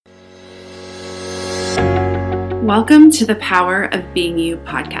Welcome to the Power of Being You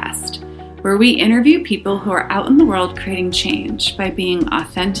podcast, where we interview people who are out in the world creating change by being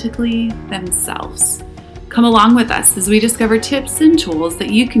authentically themselves. Come along with us as we discover tips and tools that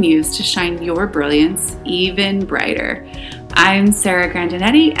you can use to shine your brilliance even brighter. I'm Sarah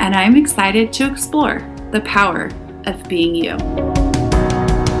Grandinetti, and I'm excited to explore the power of being you.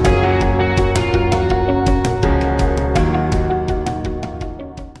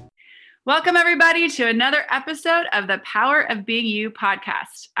 Welcome, everybody, to another episode of the Power of Being You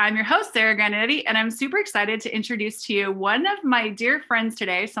podcast. I'm your host, Sarah Grandinetti, and I'm super excited to introduce to you one of my dear friends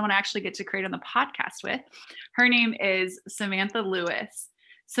today, someone I actually get to create on the podcast with. Her name is Samantha Lewis.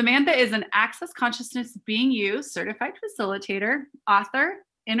 Samantha is an Access Consciousness Being You certified facilitator, author,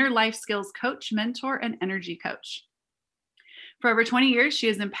 inner life skills coach, mentor, and energy coach. For over 20 years, she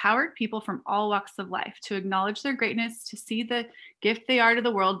has empowered people from all walks of life to acknowledge their greatness, to see the gift they are to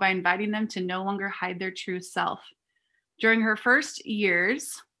the world by inviting them to no longer hide their true self. During her first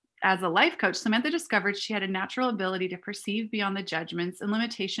years as a life coach, Samantha discovered she had a natural ability to perceive beyond the judgments and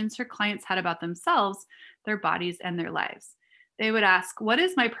limitations her clients had about themselves, their bodies, and their lives. They would ask, "What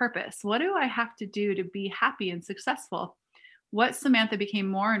is my purpose? What do I have to do to be happy and successful?" What Samantha became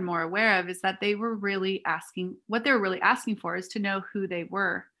more and more aware of is that what they were really asking for is to know who they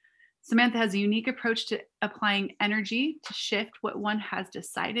were. Samantha has a unique approach to applying energy to shift what one has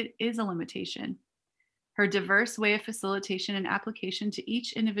decided is a limitation. Her diverse way of facilitation and application to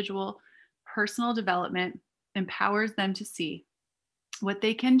each individual personal development empowers them to see what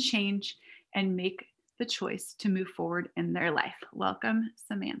they can change and make the choice to move forward in their life. Welcome,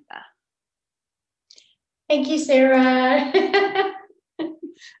 Samantha. Thank you, Sarah.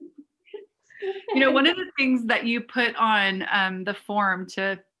 One of the things that you put on the form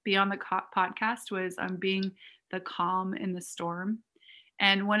to be on the podcast was being the calm in the storm.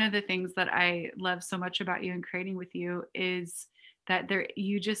 And one of the things that I love so much about you and creating with you is that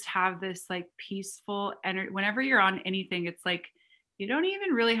you just have this like peaceful energy. Whenever you're on anything, it's like you don't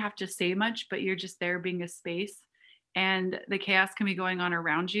even really have to say much, but you're just there being a space. And the chaos can be going on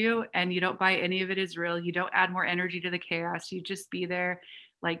around you, and you don't buy any of it is real. You don't add more energy to the chaos. You just be there,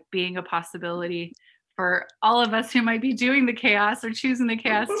 like being a possibility for all of us who might be doing the chaos or choosing the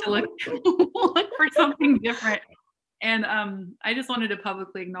chaos to look for something different. And I just wanted to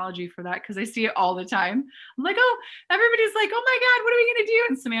publicly acknowledge you for that because I see it all the time. I'm like, oh, everybody's like, oh my God, what are we going to do?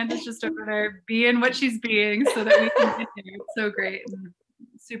 And Samantha's just over there being what she's being so that we can continue. It's so great. And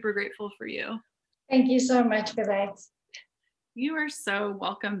super grateful for you. Thank you so much for that. You are so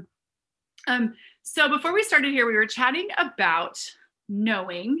welcome. So before we started here, we were chatting about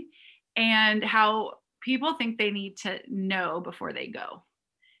knowing and how people think they need to know before they go.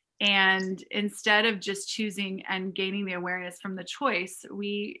 And instead of just choosing and gaining the awareness from the choice,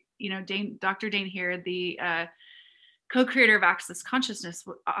 Dr. Dain Heer, the co-creator of Access Consciousness,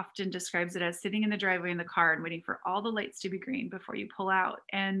 often describes it as sitting in the driveway in the car and waiting for all the lights to be green before you pull out.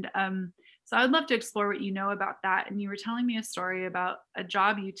 And so I would love to explore what you know about that. And you were telling me a story about a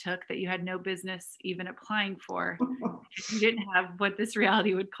job you took that you had no business even applying for. You didn't have what this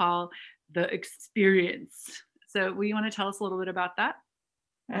reality would call the experience. So will you want to tell us a little bit about that?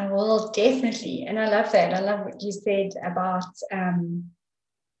 Well, definitely. And I love that. I love what you said about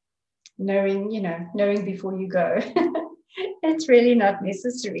knowing before you go. It's really not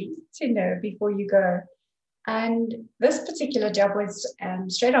necessary to know before you go. And this particular job was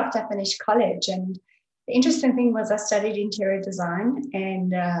straight after I finished college. And the interesting thing was I studied interior design,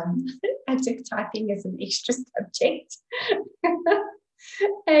 and I took typing as an extra subject.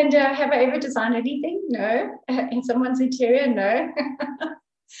 And have I ever designed anything? No. In someone's interior? No.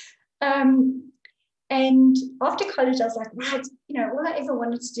 And after college, I was like, right, all I ever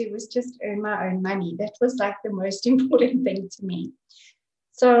wanted to do was just earn my own money. That was like the most important thing to me.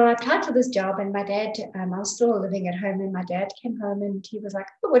 So I applied for this job, and my dad, I was still living at home, and my dad came home and he was like,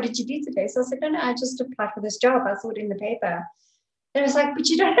 "Oh, what did you do today?" So I said, no, I just applied for this job. I saw it in the paper. And I was like, "But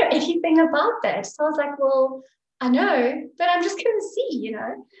you don't know anything about that." So I was like, "Well, I know, but I'm just going to see,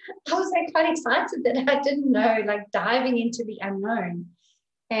 I was like quite excited that I didn't know, like diving into the unknown.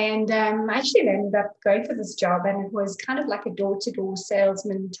 And I actually ended up going for this job, and it was kind of like a door-to-door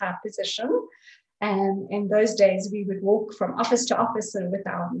salesman type position. And in those days, we would walk from office to office with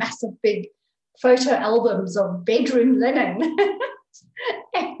our massive big photo albums of bedroom linen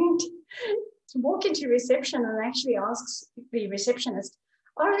and to walk into reception and actually ask the receptionist,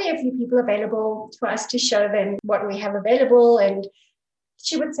 "Are there a few people available for us to show them what we have available?" And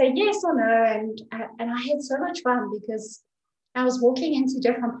she would say yes or no. And I had so much fun because I was walking into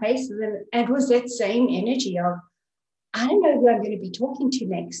different places, and it was that same energy of, I don't know who I'm going to be talking to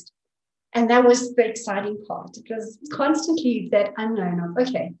next. And that was the exciting part. It was constantly that unknown of,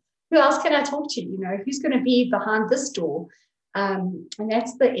 okay, who else can I talk to? Who's going to be behind this door? And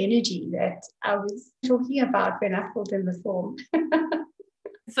that's the energy that I was talking about when I filled in the form.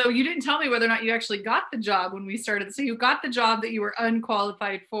 So you didn't tell me whether or not you actually got the job when we started. So you got the job that you were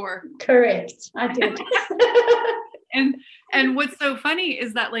unqualified for. Correct. I did. And what's so funny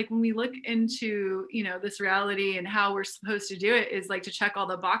is that like when we look into, this reality and how we're supposed to do it is like to check all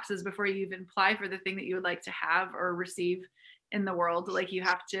the boxes before you even apply for the thing that you would like to have or receive in the world. Like you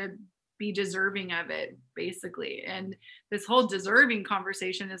have to be deserving of it, basically. And this whole deserving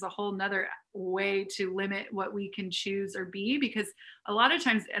conversation is a whole nother way to limit what we can choose or be, because a lot of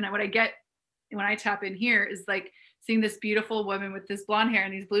times, and what I get when I tap in here is like seeing this beautiful woman with this blonde hair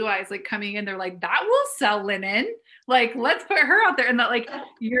and these blue eyes, like coming in, they're like, that will sell linen. Like, let's put her out there. And that like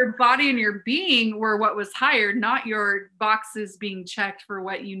your body and your being were what was hired, not your boxes being checked for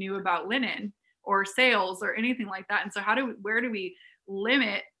what you knew about linen or sales or anything like that. And so where do we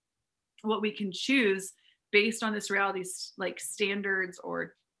limit what we can choose based on this reality, like standards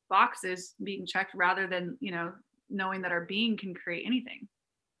or boxes being checked, rather than, knowing that our being can create anything?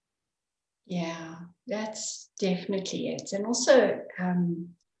 Yeah, that's definitely it. And also,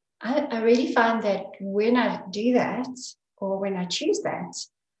 I really find that when I do that, or when I choose that,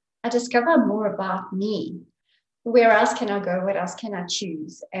 I discover more about me. Where else can I go? What else can I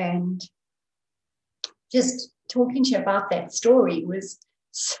choose? And just talking to you about that story was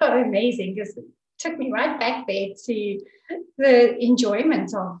so amazing, because it took me right back there to the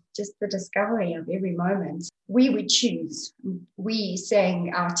enjoyment of just the discovery of every moment. We would choose, we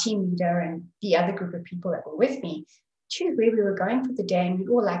saying our team leader and the other group of people that were with me, choose where we were going for the day, and we'd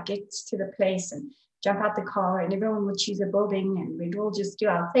all like get to the place and jump out the car, and everyone would choose a building and we'd all just do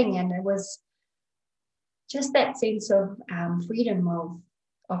our thing. And it was just that sense of freedom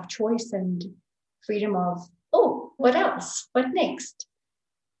of choice and freedom of, oh, what else? What next?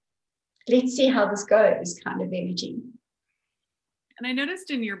 Let's see how this goes kind of energy. And I noticed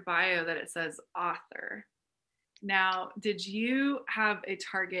in your bio that it says author. Now, did you have a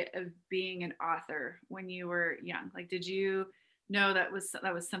target of being an author when you were young? Like, did you know that was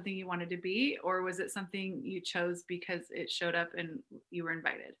something you wanted to be, or was it something you chose because it showed up and you were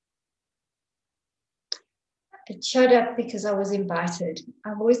invited? It showed up because I was invited.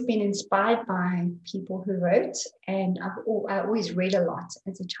 I've always been inspired by people who wrote, and I always read a lot.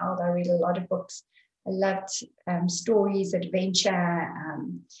 As a child, I read a lot of books. I loved stories, adventure.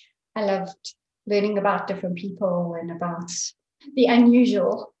 I loved learning about different people and about the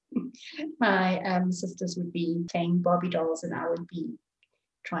unusual. My sisters would be playing Barbie dolls, and I would be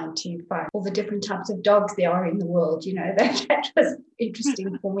trying to find all the different types of dogs there are in the world. That was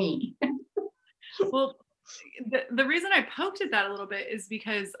interesting for me. Well, the reason I poked at that a little bit is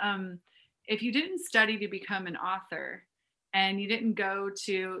because if you didn't study to become an author, and you didn't go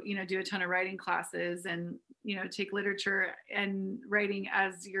to, do a ton of writing classes and, take literature and writing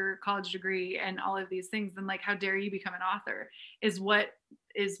as your college degree and all of these things, then like, how dare you become an author is what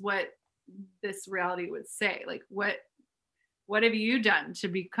this reality would say. Like, what have you done to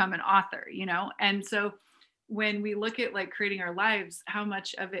become an author, And so when we look at like creating our lives, how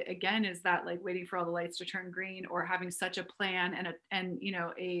much of it again is that like waiting for all the lights to turn green, or having such a plan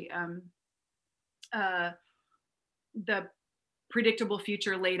the predictable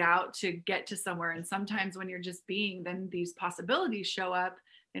future laid out to get to somewhere. And sometimes when you're just being, then these possibilities show up,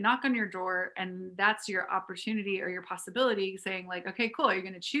 they knock on your door, and that's your opportunity or your possibility saying like, okay, cool, you're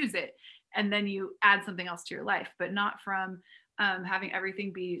going to choose it. And then you add something else to your life, but not from having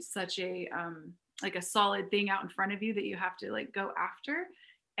everything be such a like a solid thing out in front of you that you have to like go after.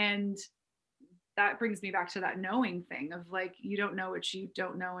 And that brings me back to that knowing thing of like, you don't know what you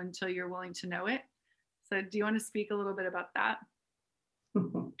don't know until you're willing to know it. So do you want to speak a little bit about that?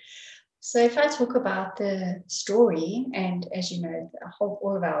 So if I talk about the story, and as you know,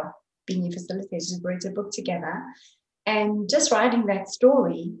 all of our Being You facilitators wrote a book together, and just writing that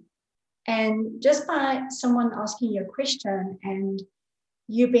story, and just by someone asking you a question and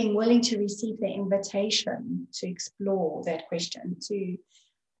you being willing to receive the invitation to explore that question, to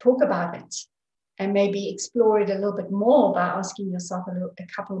talk about it, and maybe explore it a little bit more by asking yourself a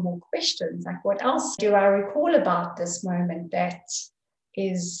couple more questions, like what else do I recall about this moment that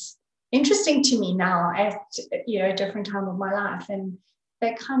is interesting to me now at a different time of my life. And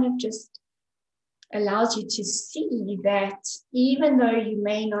that kind of just allows you to see that even though you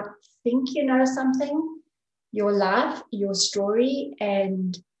may not think you know something, your life, your story,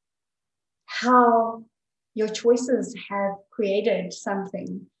 and how your choices have created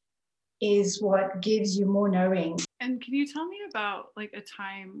something is what gives you more knowing. And can you tell me about like a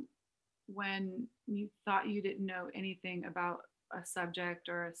time when you thought you didn't know anything about a subject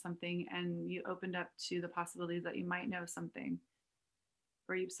or something, and you opened up to the possibilities that you might know something,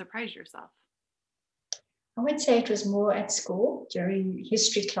 or you surprised yourself? I would say it was more at school during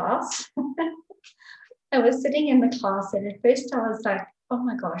history class. I was sitting in the class, and at first I was like, oh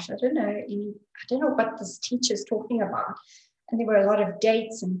my gosh, I don't know what this teacher's talking about. And there were a lot of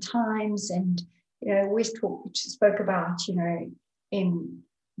dates and times, and always spoke about, in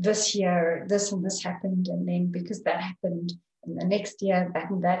this year, this and this happened, and then because that happened, in the next year,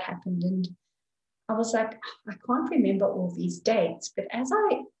 that and that happened. And I was like, I can't remember all these dates. But as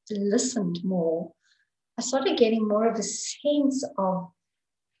I listened more, I started getting more of a sense of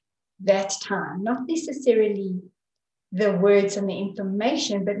that time, not necessarily the words and the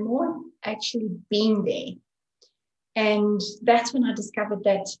information, but more actually being there. And that's when I discovered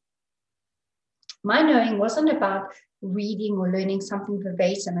that my knowing wasn't about reading or learning something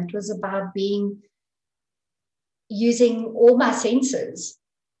verbatim. It was about using all my senses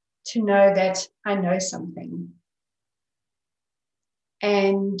to know that I know something.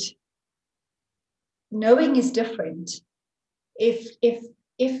 And knowing is different.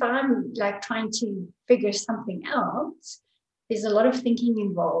 If I'm like trying to figure something out, there's a lot of thinking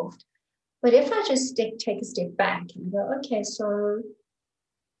involved. But if I just take a step back and go, okay, so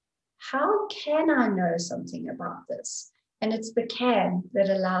how can I know something about this? And it's the can that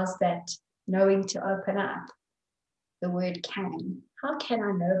allows that knowing to open up. The word can. How can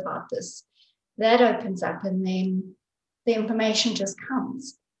I know about this? That opens up, and then the information just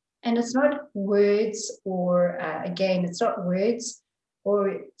comes. And it's not words or, again, it's not words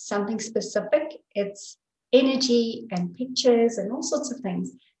or something specific. It's energy and pictures and all sorts of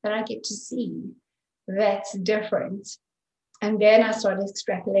things that I get to see that's different. And then I started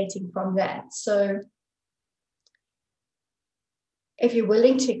extrapolating from that. So if you're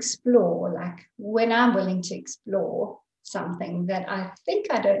willing to explore, like when I'm willing to explore something that I think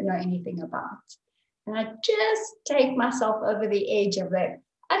I don't know anything about, and I just take myself over the edge of that,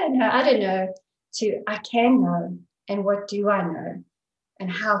 I don't know, to I can know, and what do I know,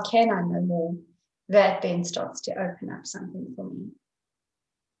 and how can I know more, that then starts to open up something for me.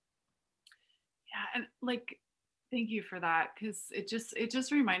 Yeah, and like, thank you for that, because it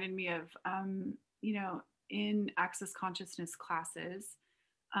just reminded me of in access consciousness classes,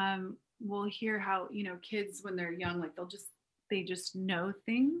 we'll hear how kids when they're young, like they just know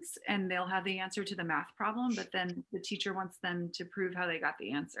things and they'll have the answer to the math problem, but then the teacher wants them to prove how they got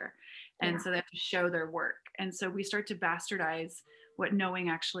the answer, and so they have to show their work. And so we start to bastardize what knowing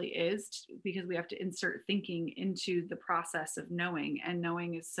actually is, because we have to insert thinking into the process of knowing, and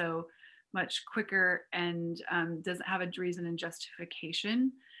knowing is so much quicker and doesn't have a reason and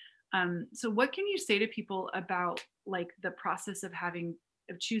justification. So what can you say to people about like the process of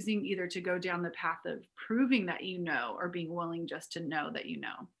choosing either to go down the path of proving that you know, or being willing just to know that you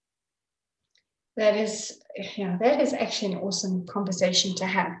know? That is actually an awesome conversation to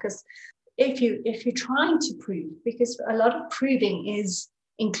have, because if you're trying to prove, because a lot of proving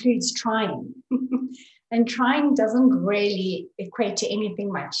includes trying, and trying doesn't really equate to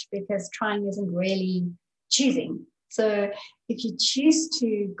anything much, because trying isn't really choosing. So if you choose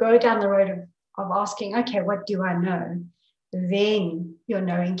to go down the road of asking, okay, what do I know? Then your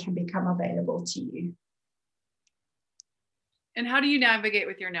knowing can become available to you. And how do you navigate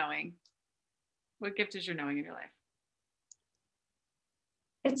with your knowing? What gift is your knowing in your life?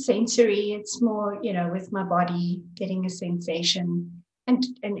 It's sensory. It's more, with my body, getting a sensation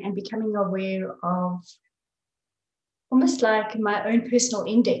and becoming aware of almost like my own personal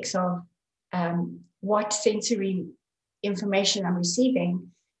index of what sensory information I'm receiving.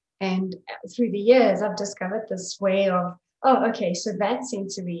 And through the years, I've discovered this way of, oh, okay, so that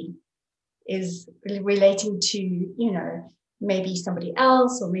sensory is relating to, maybe somebody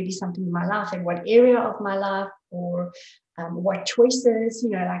else, or maybe something in my life, and what area of my life, or what choices,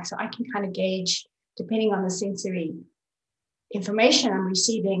 so I can kind of gauge, depending on the sensory information I'm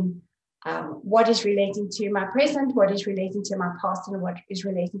receiving, what is relating to my present, what is relating to my past, and what is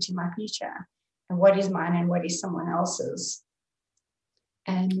relating to my future, and what is mine and what is someone else's.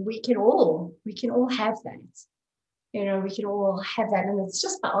 And we can all have that. We can all have that. And it's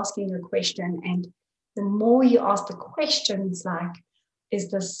just by asking a question. And the more you ask the questions, like, is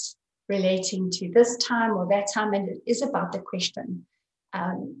this relating to this time or that time? And it is about the question.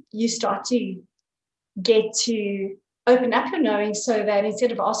 You start to get to open up your knowing, so that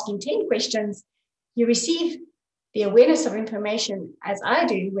instead of asking 10 questions, you receive the awareness of information, as I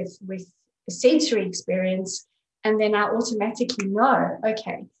do with a sensory experience. And then I automatically know,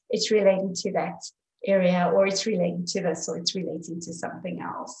 okay, it's relating to that area, or it's relating to this, or it's relating to something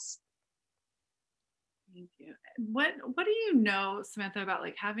else. Thank you. What do you know, Samantha, about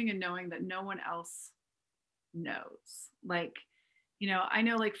like having a knowing that no one else knows? Like, I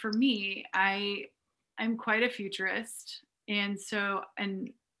know like for me, I'm quite a futurist. And so, and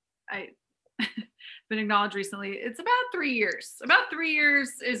I been acknowledged recently, it's about 3 years. About 3 years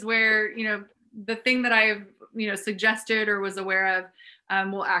is where, the thing that I've, suggested or was aware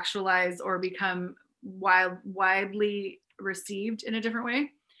of will actualize or become widely received in a different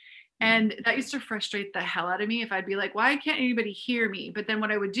way. And that used to frustrate the hell out of me if I'd be like, why can't anybody hear me? But then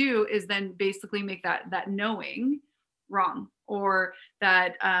what I would do is then basically make that knowing wrong, or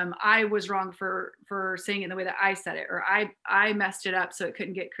that I was wrong for saying it the way that I said it, or I messed it up so it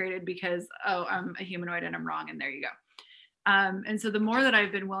couldn't get created because, oh, I'm a humanoid and I'm wrong, and there you go. And so the more that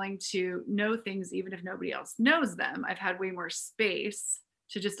I've been willing to know things, even if nobody else knows them, I've had way more space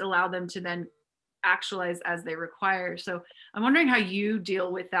to just allow them to then actualize as they require. So I'm wondering how you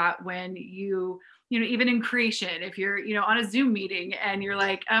deal with that when even in creation, if you're, on a Zoom meeting and you're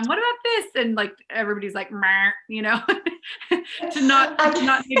like, what about this? And like, everybody's like, to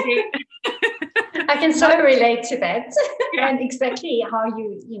not negate. I can so relate to that. Yeah. And exactly how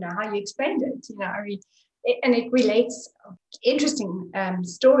you explained it, and it relates. Interesting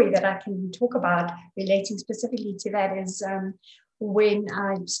story that I can talk about relating specifically to that is when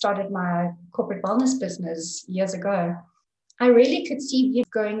I started my corporate wellness business years ago, I really could see you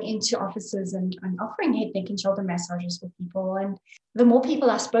going into offices and offering head, neck, and shoulder massages for people. And the more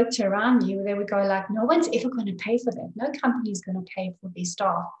people I spoke to around me, they would go like, no one's ever going to pay for that. No company is going to pay for their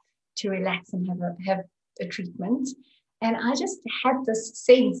staff to relax and have a treatment. And I just had this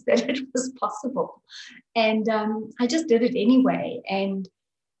sense that it was possible. And I just did it anyway. And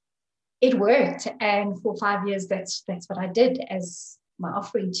it worked. And for 5 years, that's what I did as my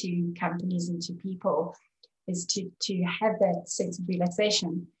offering to companies and to people, is to have that sense of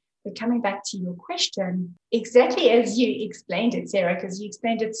relaxation. But coming back to your question, exactly as you explained it, Sarah, because you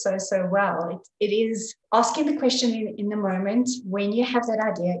explained it so well, it is asking the question in the moment when you have that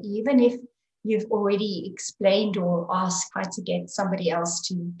idea, even if you've already explained or asked how to get somebody else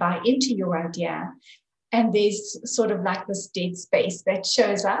to buy into your idea, and there's sort of like this dead space that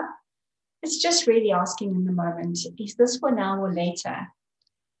shows up. It's just really asking in the moment, is this for now or later?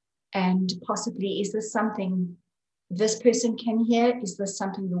 And possibly, is this something this person can hear? Is this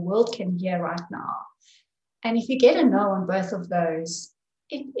something the world can hear right now? And if you get a no on both of those,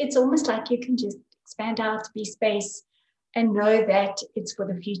 it's almost like you can just expand out, be space, and know that it's for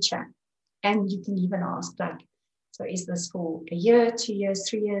the future. And you can even ask, like, so is this for a year, 2 years,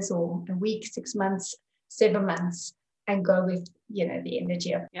 3 years, or a week, 6 months, 7 months, and go with, the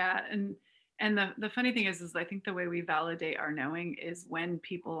energy of. Yeah. And the funny thing is I think the way we validate our knowing is when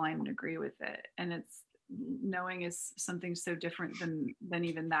people align and agree with it. And it's knowing is something so different than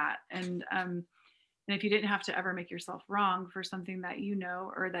even that. And if you didn't have to ever make yourself wrong for something that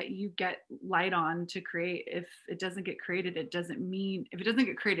or that you get light on to create, if it doesn't get created, if it doesn't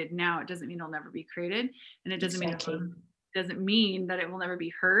get created now, it doesn't mean it'll never be created. And it doesn't mean that it will never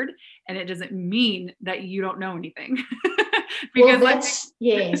be heard. And it doesn't mean that you don't know anything. Because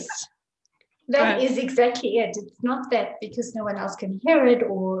yes. That is exactly it. It's not that because no one else can hear it,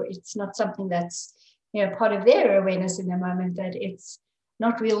 or it's not something that's part of their awareness in the moment, that it's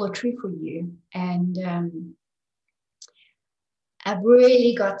not real or true for you. And I've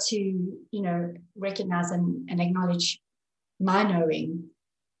really got to recognize and acknowledge my knowing,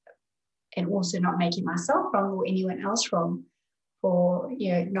 and also not making myself wrong or anyone else wrong for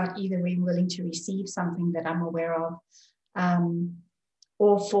not either being willing to receive something that I'm aware of,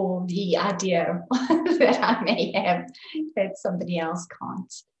 or for the idea that I may have that somebody else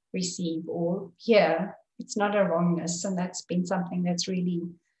can't receive or hear. It's not a wrongness. And that's been something that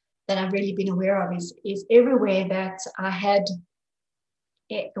I've really been aware of is everywhere that I had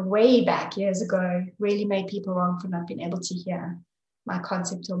way back years ago really made people wrong for not being able to hear my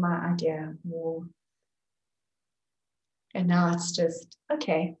concept or my idea. And now it's just,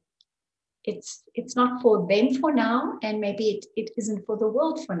 okay, it's not for them for now, and maybe it isn't for the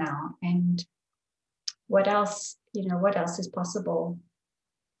world for now. And what else is possible?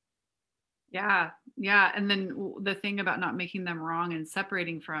 Yeah. And then the thing about not making them wrong and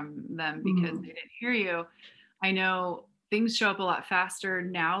separating from them because they didn't hear you, I know things show up a lot faster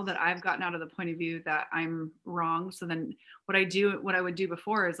now that I've gotten out of the point of view that I'm what I would do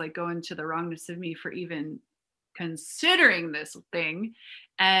before is like go into the wrongness of me for even considering this thing.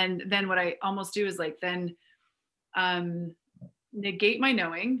 And then what I almost do is like then negate my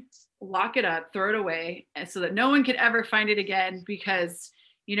knowing, lock it up, throw it away, so that no one could ever find it again, because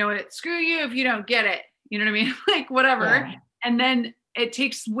screw you if you don't get it, you know what I mean? Like whatever. Yeah. And then it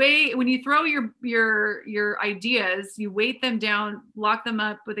takes when you throw your ideas, you weight them down, lock them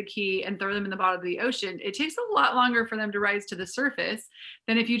up with a key and throw them in the bottom of the ocean. It takes a lot longer for them to rise to the surface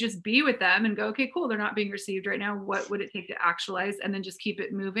than if you just be with them and go, okay, cool. They're not being received right now. What would it take to actualize? And then just keep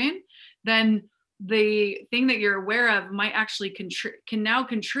it moving. Then the thing that you're aware of might actually can now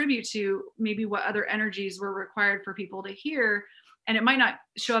contribute to maybe what other energies were required for people to hear. And it might not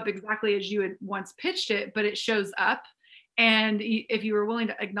show up exactly as you had once pitched it, but it shows up. And if you were willing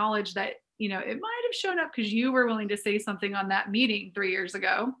to acknowledge that, it might have shown up because you were willing to say something on that meeting 3 years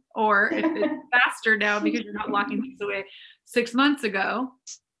ago, or if it's faster now because you're not locking things away 6 months ago,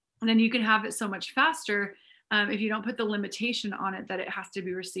 then you can have it so much faster. If you don't put the limitation on it that it has to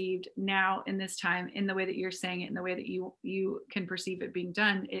be received now in this time, in the way that you're saying it, in the way that you can perceive it being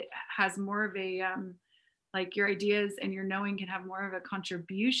done, it has more of a like your ideas and your knowing can have more of a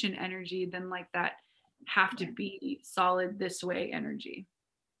contribution energy than like that have to be solid this way energy.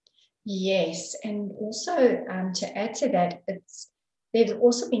 Yes, and also to add to that, there's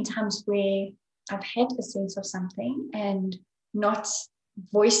also been times where I've had a sense of something and not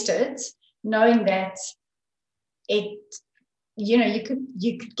voiced it, knowing that it, you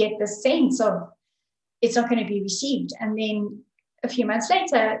could get the sense of it's not going to be received, and then a few months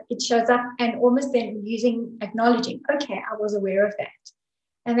later it shows up, and almost then acknowledging, okay, I was aware of that.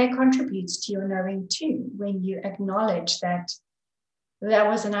 And that contributes to your knowing too, when you acknowledge that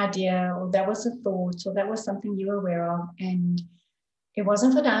was an idea, or that was a thought, or that was something you were aware of, and it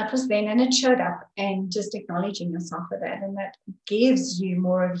wasn't for now, it was then, and it showed up, and just acknowledging yourself for that. And that gives you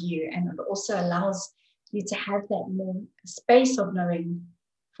more of you, and it also allows you to have that more space of knowing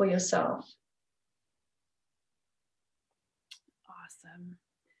for yourself. Awesome.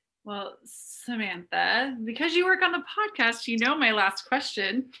 Well, Samantha, because you work on the podcast, my last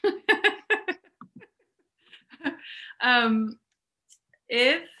question.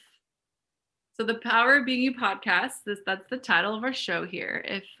 So the Power of Being You podcast, that's the title of our show here.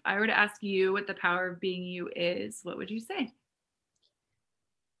 If I were to ask you what the power of being you is, what would you say?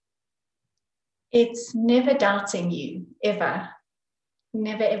 It's never doubting you, ever.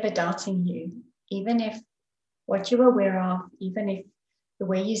 Never, ever doubting you. Even if what you're aware of, even if the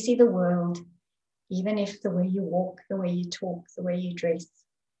way you see the world, even if the way you walk, the way you talk, the way you dress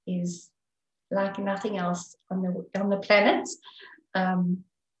is like nothing else on the planet.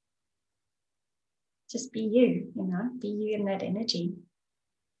 Just be you, be you in that energy.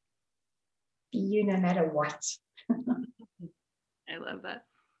 Be you no matter what. I love that.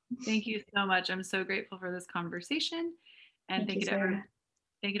 Thank you so much. I'm so grateful for this conversation. And thank you to everyone.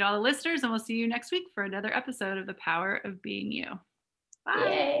 Thank you to all the listeners, and we'll see you next week for another episode of The Power of Being You. Bye.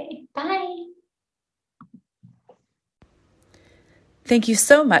 Yay. Bye. Thank you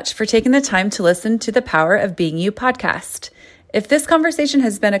so much for taking the time to listen to the Power of Being You podcast. If this conversation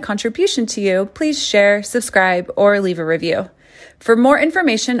has been a contribution to you, please share, subscribe, or leave a review. For more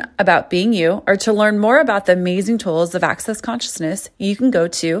information about being you, or to learn more about the amazing tools of Access Consciousness, you can go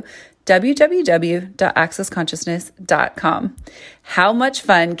to www.accessconsciousness.com. How much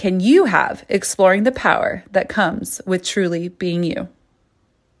fun can you have exploring the power that comes with truly being you?